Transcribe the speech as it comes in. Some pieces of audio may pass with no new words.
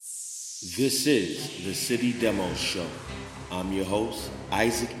This is the City Demo Show. I'm your host,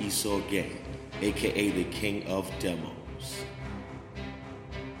 Isaac Esau Gay, aka the King of Demos.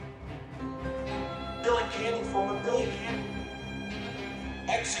 Dylan Candy from a billion.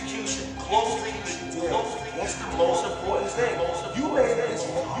 Execution, closing the deal. That's the most important thing. You made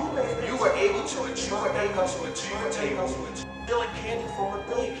it. You were able to achieve your table. Dylan Candy from a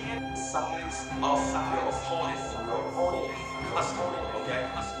billion. Size of your opponent. Customer, okay?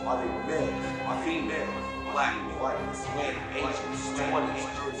 Are they men? Are female? Black, white, Hispanic, Asian, 20s,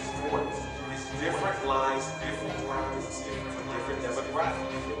 30s, 40s. It's different lines, different times, for different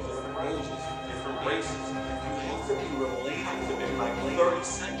demographics, different ages, different races. You have to be related in like 30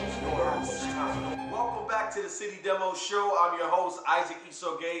 seconds. You don't have much time. Welcome back to the City Demo Show. I'm your host, Isaac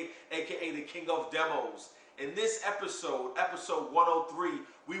Esau Gay, aka the King of Demos. In this episode, episode 103,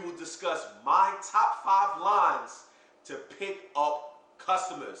 we will discuss my top 5 lines to pick up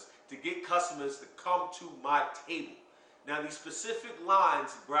customers, to get customers to come to my table. Now, these specific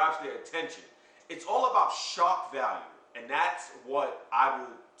lines grabs their attention. It's all about shock value, and that's what I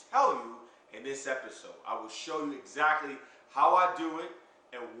will tell you in this episode. I will show you exactly how I do it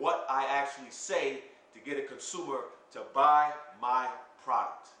and what I actually say to get a consumer to buy my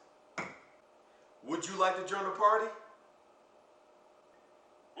product. Would you like to join the party?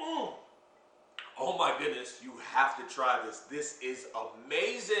 Oh my goodness, you have to try this. This is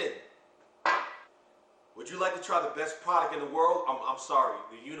amazing. Would you like to try the best product in the world? I'm sorry,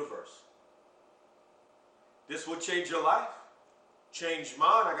 the universe. This will change your life. Change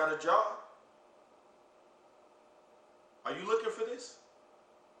mine. I got a job. Are you looking for this?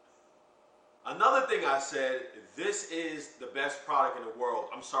 Another thing I said, this is the best product in the world.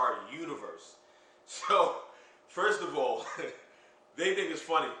 I'm sorry, universe. So, first of all, they think it's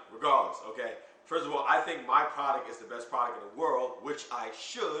funny regardless, okay? First of all, I think my product is the best product in the world, which I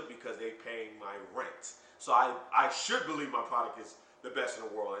should because they paying my rent. So I should believe my product is the best in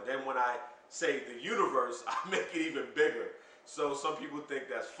the world. And then when I say the universe, I make it even bigger. So some people think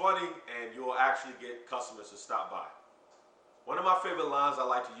that's funny and you'll actually get customers to stop by. One of my favorite lines I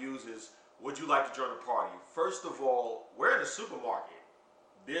like to use is, would you like to join the party? First of all, we're in a supermarket.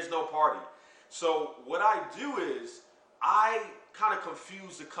 There's no party. So what I do is I kind of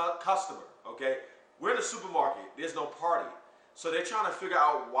confuse the customer. Okay, we're in a supermarket. There's no party, so they're trying to figure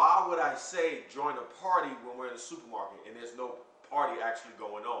out why would I say join a party when we're in a supermarket and there's no party actually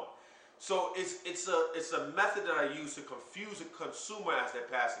going on. So it's a method that I use to confuse the consumer as they're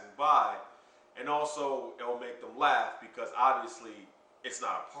passing by, and also it'll make them laugh because obviously it's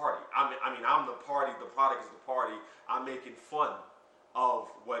not a party. I mean I'm the party. The product is the party. I'm making fun of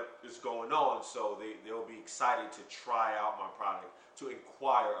what is going on, so they'll be excited to try out my product, to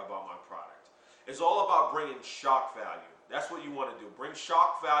inquire about my product. It's all about bringing shock value. That's what you want to do. Bring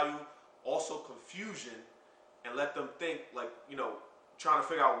shock value, also confusion, and let them think, like, trying to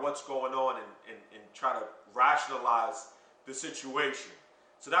figure out what's going on and try to rationalize the situation.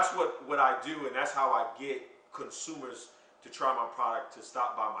 So that's what I do, and that's how I get consumers to try my product, to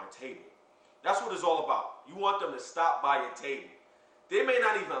stop by my table. That's what it's all about. You want them to stop by your table. They may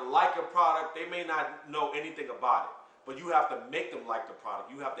not even like a product. They may not know anything about it. But you have to make them like the product.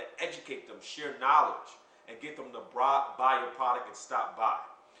 You have to educate them, share knowledge, and get them to buy your product and stop by.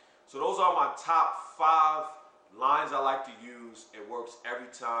 So those are my top 5 lines I like to use. It works every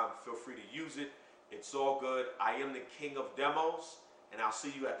time. Feel free to use it. It's all good. I am the King of Demos, and I'll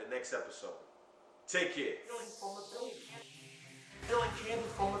see you at the next episode. Take care. Dylan Candy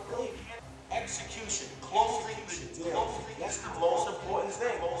from a billion. Execution, closing the deal. That's the most important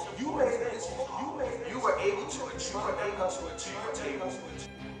thing. You made it. You were able to achieve your table.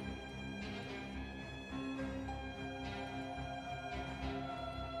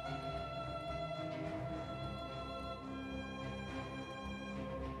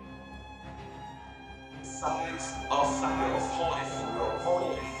 Size of your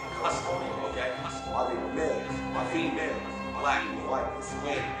opponent. Customer, okay? Are they men? Are female? Black, white,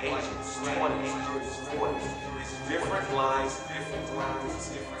 Hispanic, Asian, 20s, 30s, 40s. It's different lines, different times,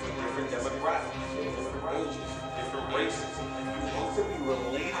 for different demographics, different ages, different races. You have to be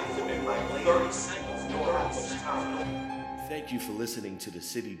related in like 30 seconds. You don't have much time. Thank you for listening to the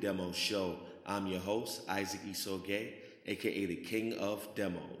City Demo Show. I'm your host, Isaac Esau Gay, aka the King of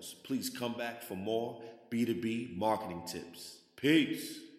Demos. Please come back for more B2B marketing tips. Peace.